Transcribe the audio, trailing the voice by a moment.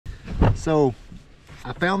So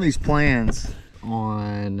I found these plans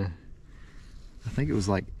on, I think it was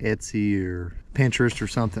like Etsy or Pinterest or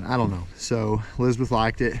something, I don't know. So Elizabeth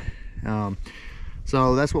liked it.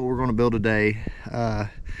 So that's what we're going to build today.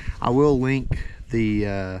 I will link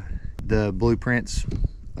the blueprints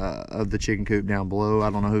of the chicken coop down below. I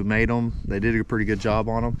don't know who made them. They did a pretty good job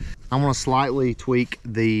on them. I'm going to slightly tweak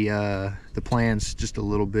the plans just a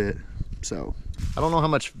little bit. So I don't know how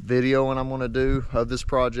much videoing I'm going to do of this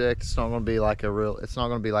project. It's not going to be like it's not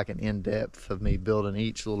going to be like an in-depth of me building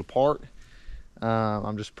each little part.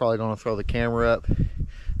 I'm just probably going to throw the camera up,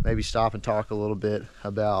 maybe stop and talk a little bit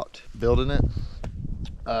about building it.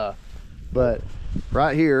 But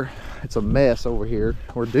right here, it's a mess over here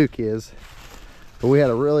where Duke is. But we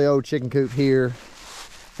had a really old chicken coop here,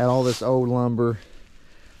 had all this old lumber,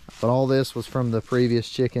 but all this was from the previous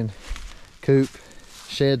chicken coop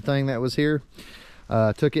shed thing that was here.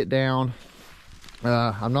 Took it down.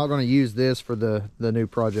 I'm not going to use this for the new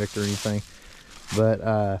project or anything,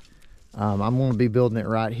 but I'm going to be building it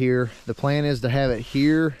right here. The plan is to have it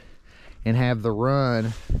here and have the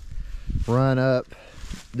run up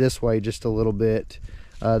this way just a little bit.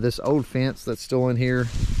 This old fence that's still in here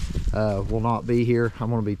will not be here. I'm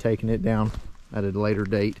going to be taking it down at a later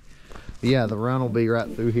date. But yeah, the run will be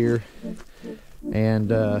right through here, and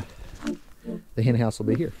the hen house will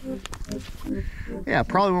be here. Yeah,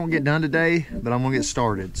 probably won't get done today, but I'm gonna get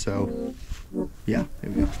started. So yeah,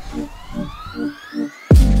 here we go.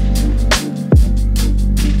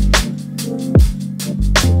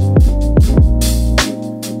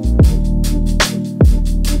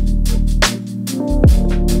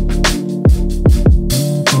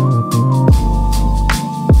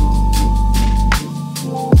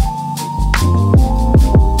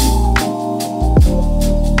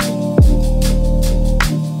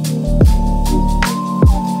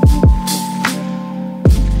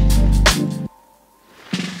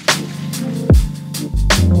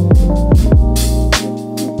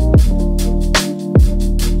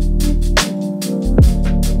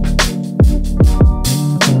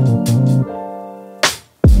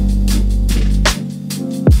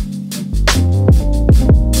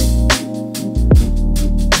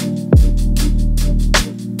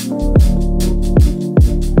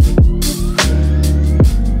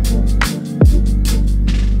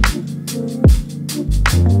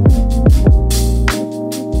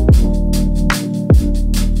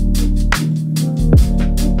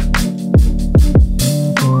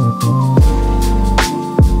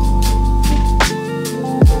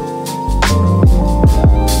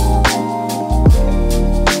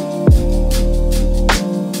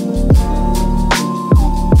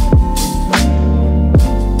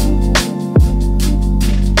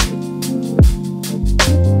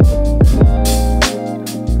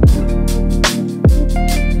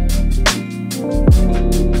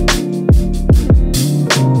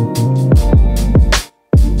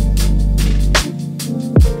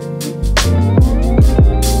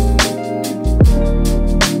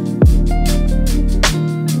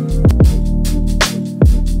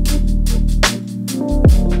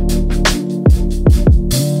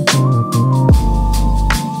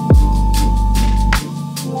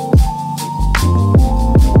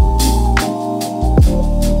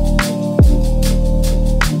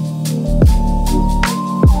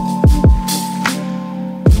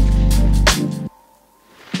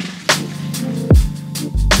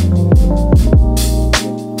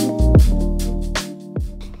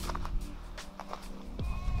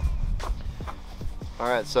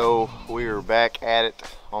 Alright, so we are back at it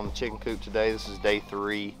on the chicken coop today. This is day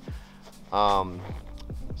 3.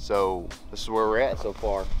 So this is where we're at so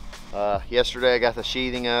far. Yesterday I got the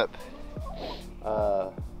sheathing up,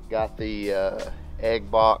 got the egg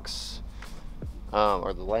box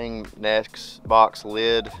or the laying nest box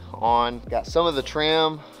lid on, got some of the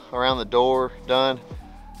trim around the door done.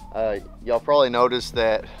 Y'all probably noticed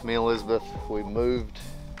that me and Elizabeth, we moved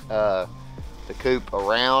the coop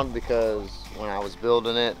around because when I was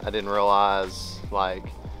building it, I didn't realize, like,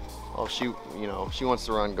 oh, she wants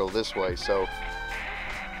the run go this way. So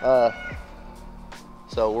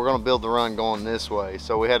we're gonna build the run going this way.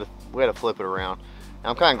 So we had to flip it around. And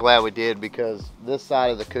I'm kind of glad we did, because this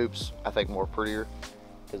side of the coop's, I think, more prettier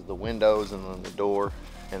because the windows and then the door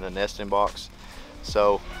and the nesting box.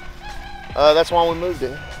 So that's why we moved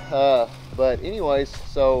it. But anyways,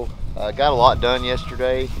 so got a lot done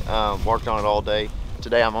yesterday. Worked on it all day.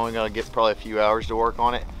 Today I'm only gonna get probably a few hours to work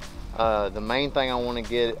on it. The main thing I want to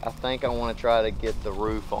get, I think I want to try to get the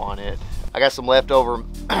roof on it. I got some leftover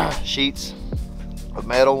sheets of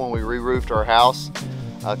metal when we re-roofed our house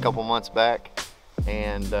a couple months back,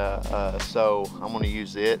 and so I'm going to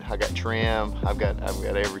use it. I got trim, I've got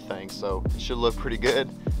everything, so it should look pretty good.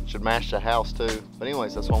 Should match the house too. But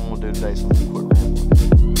anyways, that's what I'm going to do today. So let's quit rambling.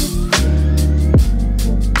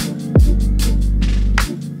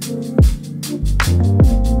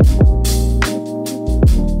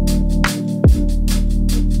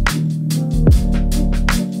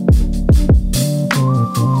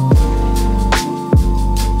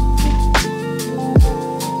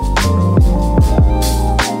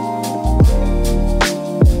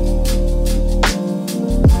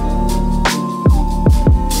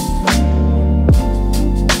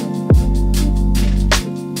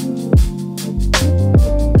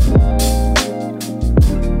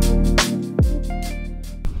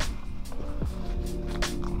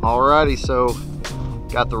 Alrighty, so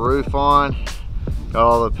got the roof on, got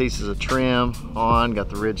all the pieces of trim on, got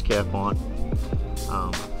the ridge cap on.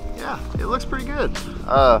 Yeah, it looks pretty good.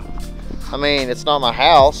 I mean, it's not my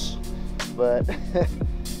house, but I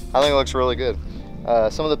think it looks really good.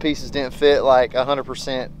 Some of the pieces didn't fit like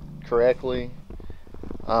 100% correctly,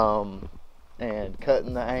 and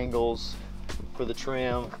cutting the angles for the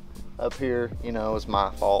trim up here, you know, is my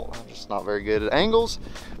fault. I'm just not very good at angles,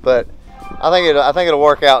 but I think it'll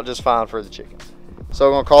work out just fine for the chickens. So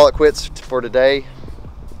I'm gonna call it quits for today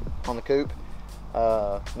on the coop.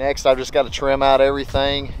 Next, I've just got to trim out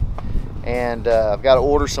everything, and I've got to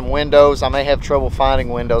order some windows. I may have trouble finding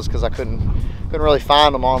windows because I couldn't really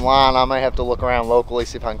find them online. I may have to look around locally,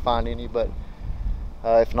 see if I can find any, but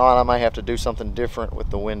if not, I might have to do something different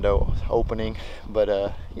with the window opening.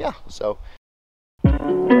 But yeah, so.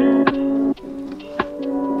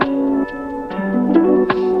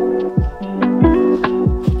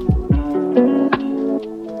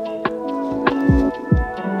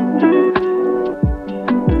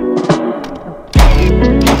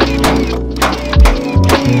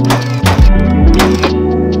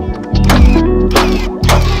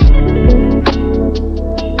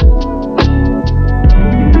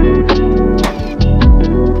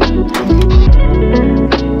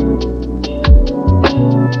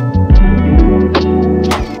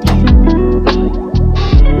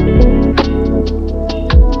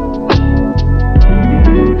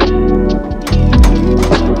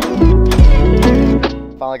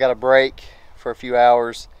 Finally got a break for a few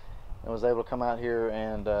hours and was able to come out here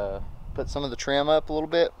and put some of the trim up a little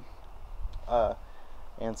bit,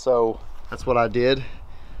 and so that's what I did.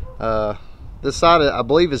 This side I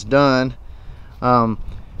believe is done, and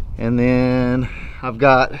then I've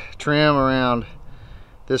got trim around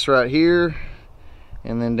this right here,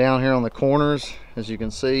 and then down here on the corners, as you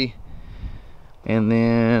can see, and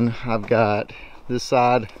then I've got this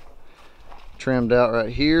side trimmed out right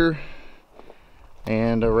here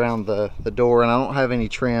and around the door, and I don't have any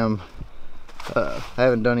trim. I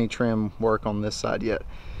haven't done any trim work on this side yet,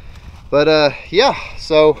 but yeah,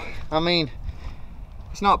 so I mean,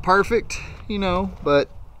 it's not perfect, you know,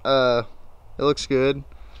 but it looks good.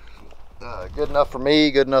 Good enough for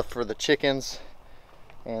me, good enough for the chickens,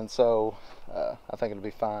 and so I think it'll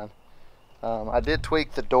be fine. I did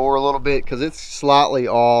tweak the door a little bit because it's slightly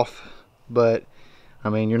off, but I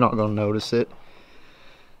mean, you're not going to notice it.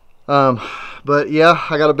 But yeah,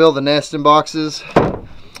 I got to build the nesting boxes.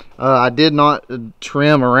 I did not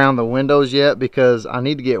trim around the windows yet because I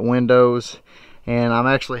need to get windows, and I'm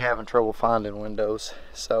actually having trouble finding windows.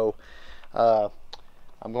 So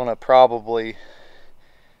I'm going to probably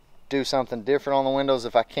do something different on the windows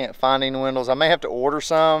if I can't find any windows. I may have to order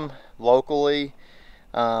some locally.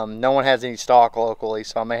 No one has any stock locally,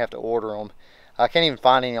 so I may have to order them. I can't even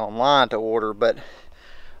find any online to order, but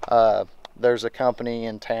there's a company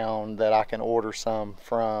in town that I can order some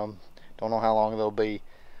from. Don't know how long they'll be,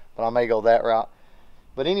 but I may go that route.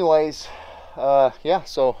 But anyways, yeah,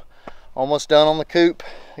 so almost done on the coop.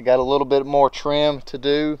 I got a little bit more trim to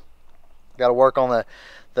do. Got to work on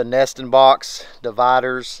the nesting box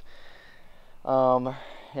dividers, and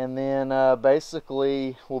then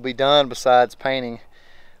basically we'll be done besides painting.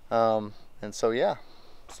 And so yeah,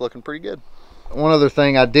 it's looking pretty good. One other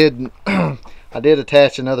thing I did I did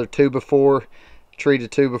attach another 2x4 treated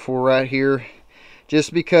 2x4 right here,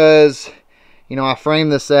 just because, you know, I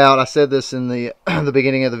framed this out. I said this in the the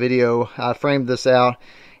beginning of the video. I framed this out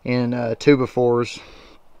in 2x4s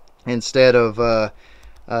instead of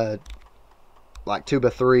like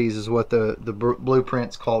 2x3s is what the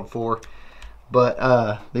blueprints called for,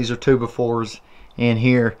 but these are 2x4s in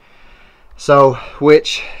here, so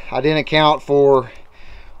which I didn't account for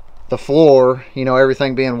the floor, you know,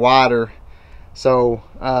 everything being wider, so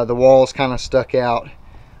the walls kind of stuck out.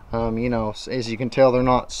 You know, as you can tell, they're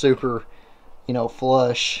not super, you know,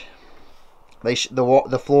 flush the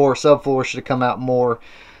subfloor should have come out more.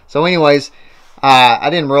 So anyways, I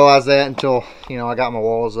didn't realize that until, you know, I got my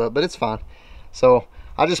walls up, but it's fine. So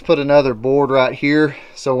I just put another board right here,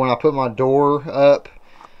 so when I put my door up,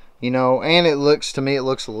 you know, and to me it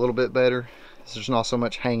looks a little bit better. There's not so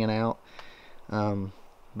much hanging out.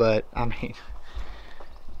 But I mean,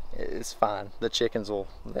 it's fine. The chickens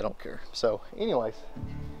they don't care. So anyways,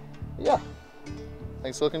 yeah, I think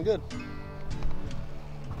it's looking good.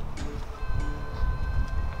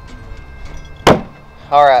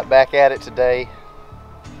 All right, back at it today.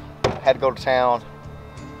 Had to go to town,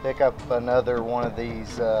 pick up another one of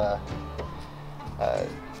these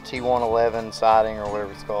T111 siding or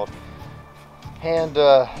whatever it's called, and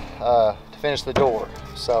to finish the door.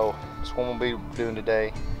 So that's what we'll be doing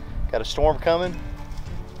today. Got a storm coming.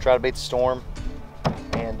 Try to beat the storm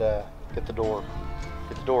and get the door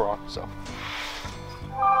on. So.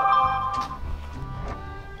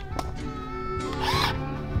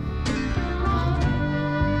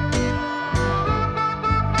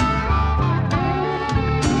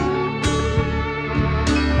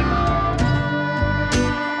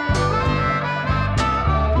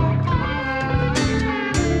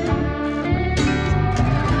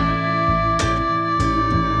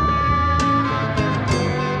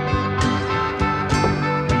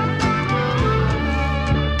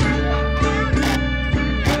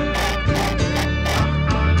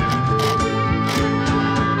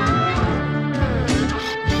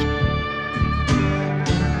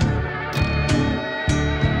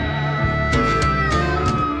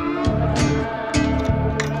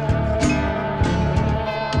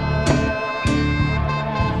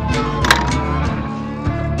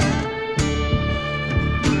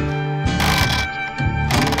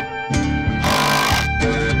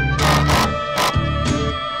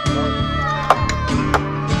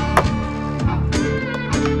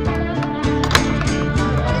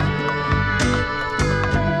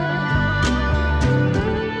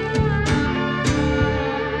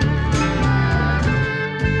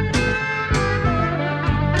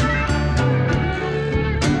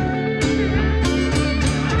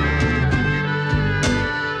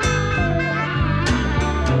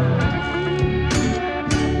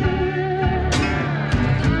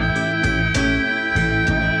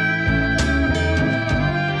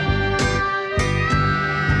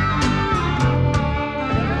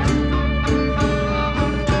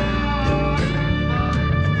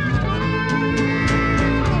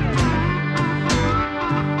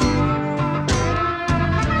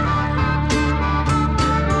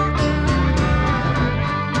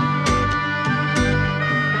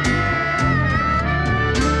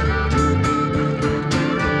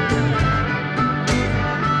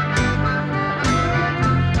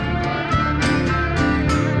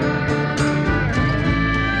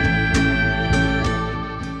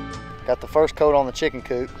 Got the first coat on the chicken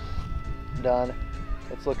coop done.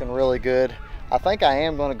 It's looking really good. I think I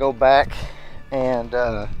am going to go back and it's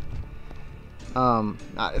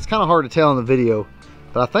kind of hard to tell in the video,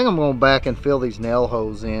 but I think I'm going back and fill these nail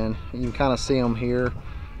holes in. You can kind of see them here,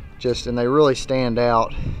 and they really stand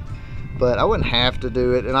out. But I wouldn't have to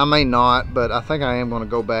do it, and I may not, but I think I am going to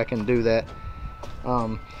go back and do that.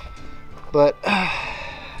 But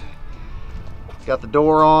got the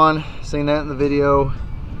door on, seen that in the video.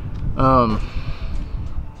 I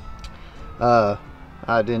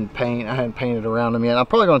hadn't painted around them yet. I'm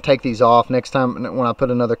probably going to take these off next time when I put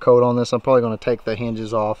another coat on this. I'm probably going to take the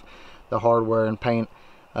hinges off the hardware and paint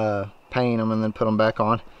them and then put them back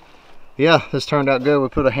on. Yeah, this turned out good. We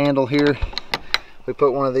put a handle here. We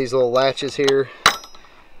put one of these little latches here.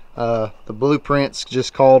 The blueprints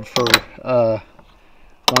just called for one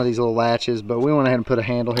of these little latches, but we went ahead and put a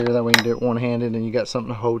handle here that we can do it one-handed and you got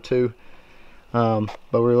something to hold to. But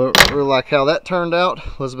we really like how that turned out.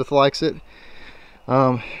 Elizabeth likes it.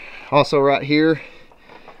 Also right here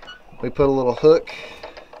we put a little hook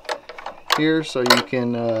here so you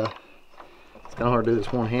can it's kind of hard to do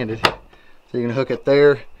this one-handed, so you can hook it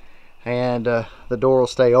there and the door will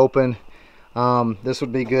stay open. This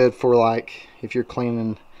would be good for like if you're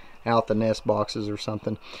cleaning out the nest boxes or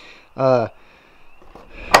something, or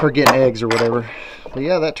getting eggs or whatever. But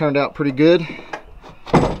yeah, that turned out pretty good.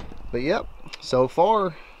 But yep, so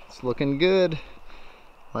far it's looking good.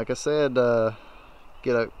 Like I said,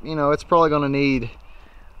 it's probably going to need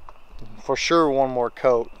for sure one more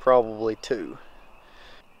coat, probably two.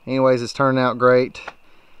 Anyways, it's turned out great,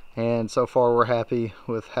 and so far we're happy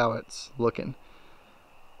with how it's looking.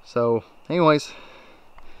 So anyways,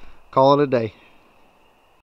 call it a day.